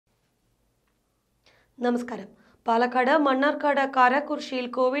നമസ്കാരം. പാലക്കാട് മണ്ണാർക്കാട് കാരാക്കുറിശ്ശിയിൽ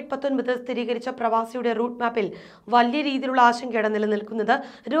കോവിഡ്-19 സ്ഥിരീകരിച്ച പ്രവാസിയുടെ റൂട്ട് മാപ്പിൽ വലിയ രീതിയിലുള്ള ആശങ്കയാണ് നിലനിൽക്കുന്നത്.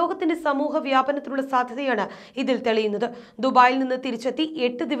 രോഗത്തിന്റെ സമൂഹ വ്യാപനത്തിനുള്ള സാധ്യതയാണ് ഇതിൽ തെളിയുന്നത്. ദുബായിൽ നിന്ന് തിരിച്ചെത്തി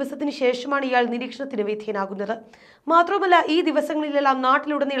 8 ദിവസത്തിന് ശേഷമാണ് ഇയാൾ നിരീക്ഷണത്തിന് വിധേയനാകുന്നത്. മാത്രമല്ല, ഈ ദിവസങ്ങളിലെല്ലാം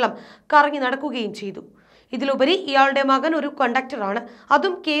നാട്ടിലുടനീളം കറങ്ങി നടക്കുകയും ചെയ്തു. ഇതിലുപരി ഇയാളുടെ മകൻ ഒരു കണ്ടക്ടറാണ്,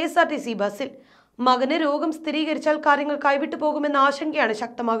 അതും KSRTC ബസ്സിൽ. മകന് രോഗം സ്ഥിരീകരിച്ചാൽ കാര്യങ്ങൾ കൈവിട്ടു പോകുമെന്ന ആശങ്കയാണ്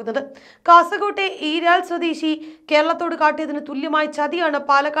ശക്തമാകുന്നത്. കാസർകോട്ടെ ഈരാൾ സ്വദേശി കേരളത്തോട് കാട്ടിയതിന് തുല്യമായ ചതിയാണ്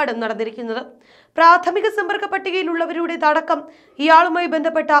പാലക്കാട് നടന്നിരിക്കുന്നത്. പ്രാഥമിക സമ്പർക്ക പട്ടികയിലുള്ളവരുടേതടക്കം ഇയാളുമായി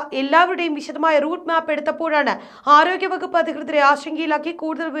ബന്ധപ്പെട്ട എല്ലാവരുടെയും വിശദമായ റൂട്ട് മാപ്പ് എടുത്തപ്പോഴാണ് ആരോഗ്യവകുപ്പ് അധികൃതരെ ആശങ്കയിലാക്കി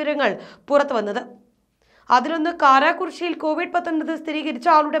കൂടുതൽ വിവരങ്ങൾ പുറത്തുവന്നത്. അതിലൊന്ന്, കാരാക്കുറിശ്ശിയിൽ കോവിഡ്-19 സ്ഥിരീകരിച്ച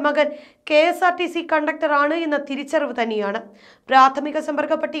ആളുടെ മകൻ KSRTC കണ്ടക്ടർ ആണ് എന്ന തിരിച്ചറിവ് തന്നെയാണ്. പ്രാഥമിക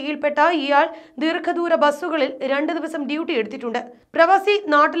സമ്പർക്ക പട്ടികയിൽപ്പെട്ട ഇയാൾ ദീർഘദൂര ബസ്സുകളിൽ 2 ദിവസം ഡ്യൂട്ടി എടുത്തിട്ടുണ്ട്. പ്രവാസി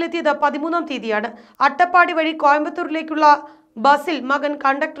നാട്ടിലെത്തിയത് 13-ാം തീയതിയാണ്. അട്ടപ്പാടി വഴി കോയമ്പത്തൂരിലേക്കുള്ള ബസ്സിൽ മകൻ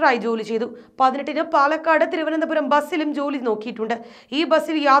കണ്ടക്ടറായി ജോലി ചെയ്തു. 18-ന് പാലക്കാട് തിരുവനന്തപുരം ബസ്സിലും ജോലി നോക്കിയിട്ടുണ്ട്. ഈ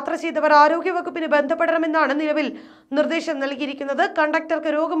ബസ്സിൽ യാത്ര ചെയ്തവർ ആരോഗ്യവകുപ്പിന് ബന്ധപ്പെടണമെന്നാണ് നിലവിൽ നിർദ്ദേശം നൽകിയിരിക്കുന്നത്.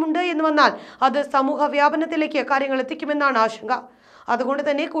 കണ്ടക്ടർക്ക് രോഗമുണ്ട് എന്ന് വന്നാൽ അത് സമൂഹ വ്യാപനത്തിലേക്ക് കാര്യങ്ങൾ എത്തിക്കുമെന്നാണ് ആശങ്ക. അതുകൊണ്ട്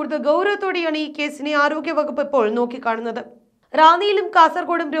തന്നെ കൂടുതൽ ഗൗരവത്തോടെയാണ് ഈ കേസിനെ ആരോഗ്യവകുപ്പ് ഇപ്പോൾ നോക്കിക്കാണുന്നത്. റാന്നിയിലും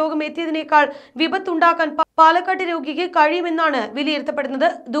കാസർഗോഡും രോഗം എത്തിയതിനേക്കാൾ വിപത്തുണ്ടാക്കാൻ പാലക്കാട് രോഗിക്ക് കഴിയുമെന്നാണ് വിലയിരുത്തപ്പെടുന്നത്.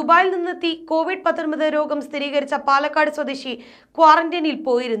 ദുബായിൽ നിന്നെത്തി കോവിഡ്-19 രോഗം സ്ഥിരീകരിച്ച പാലക്കാട് സ്വദേശി ക്വാറന്റൈനിൽ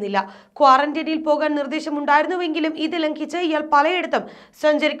പോയിരുന്നില്ല. ക്വാറന്റൈനിൽ പോകാൻ നിർദ്ദേശമുണ്ടായിരുന്നുവെങ്കിലും ഇത് ലംഘിച്ച് ഇയാൾ പലയിടത്തും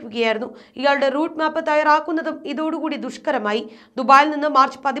സഞ്ചരിക്കുകയായിരുന്നു. ഇയാളുടെ റൂട്ട് മാപ്പ് തയ്യാറാക്കുന്നതും ഇതോടുകൂടി ദുഷ്കരമായി. ദുബായിൽ നിന്ന്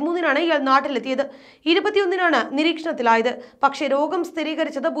മാർച്ച് 13-നാണ് ഇയാൾ നാട്ടിലെത്തിയത്. 21-നാണ് നിരീക്ഷണത്തിലായത്. പക്ഷേ രോഗം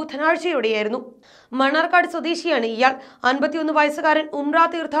സ്ഥിരീകരിച്ചത് ബുധനാഴ്ചയോടെയായിരുന്നു. മണ്ണാർക്കാട് സ്വദേശിയാണ് ഇയാൾ. 51 വയസ്സുകാരൻ ഉംറ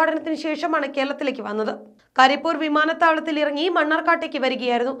തീർത്ഥാടനത്തിന് ശേഷമാണ് കേരളത്തിലേക്ക് വന്നത്. കരിപ്പൂർ വിമാനത്താവളത്തിൽ ഇറങ്ങി മണ്ണാർക്കാട്ടേക്ക്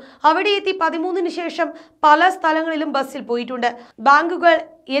വരികയായിരുന്നു. അവിടെ എത്തി 13-ന് ശേഷം പല സ്ഥലങ്ങളിലും ബസ്സിൽ പോയിട്ടുണ്ട്. ബാങ്കുകൾ,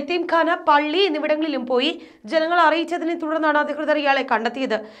 യതീംഖാന, പള്ളി എന്നിവിടങ്ങളിലും പോയി. ജനങ്ങൾ അറിയിച്ചതിനെ തുടർന്നാണ് അധികൃതർ ഇയാളെ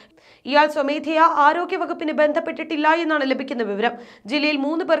കണ്ടെത്തിയത്. ഇയാൾ സ്വമേധയാ ആരോഗ്യവകുപ്പിന് ബന്ധപ്പെട്ടിട്ടില്ല എന്നാണ് ലഭിക്കുന്ന വിവരം. ജില്ലയിൽ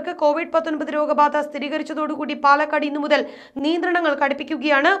 3 പേർക്ക് കോവിഡ്-19 രോഗബാധ സ്ഥിരീകരിച്ചതോടുകൂടി പാലക്കാട് ഇന്നു മുതൽ നിയന്ത്രണങ്ങൾ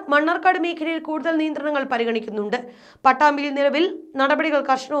കടുപ്പിക്കുകയാണ്. മണ്ണാർക്കാട് മേഖലയിൽ കൂടുതൽ നിയന്ത്രണങ്ങൾ പരിഗണിക്കുന്നുണ്ട്. പട്ടാമ്പിയിൽ നിലവിൽ നടപടികൾ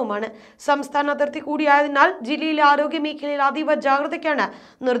കർശനവുമാണ്. സംസ്ഥാന അതിർത്തി കൂടിയായതിനാൽ ജില്ലയിലെ ആരോഗ്യ മേഖലയിൽ അതീവ ജാഗ്രതയ്ക്കാണ്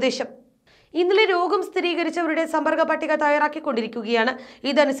നിർദ്ദേശം. ഇന്നലെ രോഗം സ്ഥിരീകരിച്ചവരുടെ സമ്പർക്ക പട്ടിക തയ്യാറാക്കിക്കൊണ്ടിരിക്കുകയാണ്.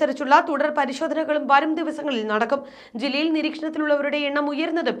 ഇതനുസരിച്ചുള്ള തുടർ പരിശോധനകളും വരും ദിവസങ്ങളിൽ നടക്കും. ജില്ലയിൽ നിരീക്ഷണത്തിലുള്ളവരുടെ എണ്ണം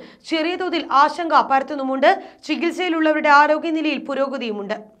ഉയർന്നതും ചെറിയ തോതിൽ ആശങ്ക പരത്തുന്നുമുണ്ട്. ചികിത്സയിലുള്ളവരുടെ ആരോഗ്യനിലയിൽ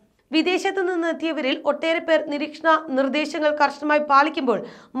പുരോഗതിയുമുണ്ട്. വിദേശത്ത് നിന്നെത്തിയവരിൽ ഒട്ടേറെ പേർ നിരീക്ഷണ നിർദ്ദേശങ്ങൾ കർശനമായി പാലിക്കുമ്പോൾ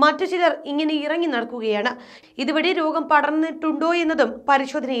മറ്റു ചിലർ ഇങ്ങനെ ഇറങ്ങി നടക്കുകയാണ്. ഇതുവഴി രോഗം പടർന്നിട്ടുണ്ടോ എന്നതും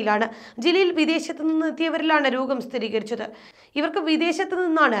പരിശോധനയിലാണ്. ജില്ലയിൽ വിദേശത്ത് നിന്നെത്തിയവരിലാണ് രോഗം സ്ഥിരീകരിച്ചത്. ഇവർക്ക് വിദേശത്ത്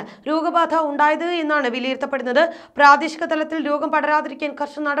നിന്നാണ് രോഗബാധ ഉണ്ടായത് എന്നാണ് വിലയിരുത്തപ്പെടുന്നത്. പ്രാദേശിക തലത്തിൽ രോഗം പടരാതിരിക്കാൻ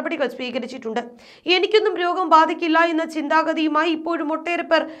കർശന നടപടികൾ സ്വീകരിച്ചിട്ടുണ്ട്. എനിക്കൊന്നും രോഗം ബാധിക്കില്ല എന്ന ചിന്താഗതിയുമായി ഇപ്പോഴും ഒട്ടേറെ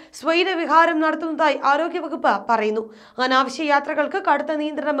പേർ സ്വൈരവിഹാരം നടത്തുന്നതായി ആരോഗ്യവകുപ്പ് പറയുന്നു. അനാവശ്യ യാത്രകൾക്ക് കടുത്ത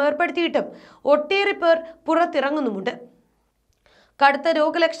നിയന്ത്രണം ഏർപ്പെടുത്തിയിട്ടും ഒട്ടേറെ പേർ പുറത്തിറങ്ങുന്നുമുണ്ട്. കടുത്ത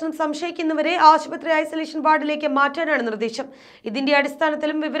രോഗലക്ഷണം സംശയിക്കുന്നവരെ ആശുപത്രി ഐസൊലേഷൻ വാർഡിലേക്ക് മാറ്റാനാണ് നിർദ്ദേശം. ഇതിന്റെ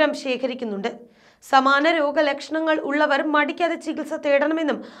അടിസ്ഥാനത്തിലും വിവരം ശേഖരിക്കുന്നുണ്ട്. സമാന രോഗലക്ഷണങ്ങൾ ഉള്ളവർ മടിക്കാതെ ചികിത്സ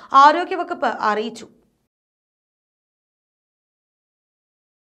തേടണമെന്നും ആരോഗ്യവകുപ്പ് അറിയിച്ചു.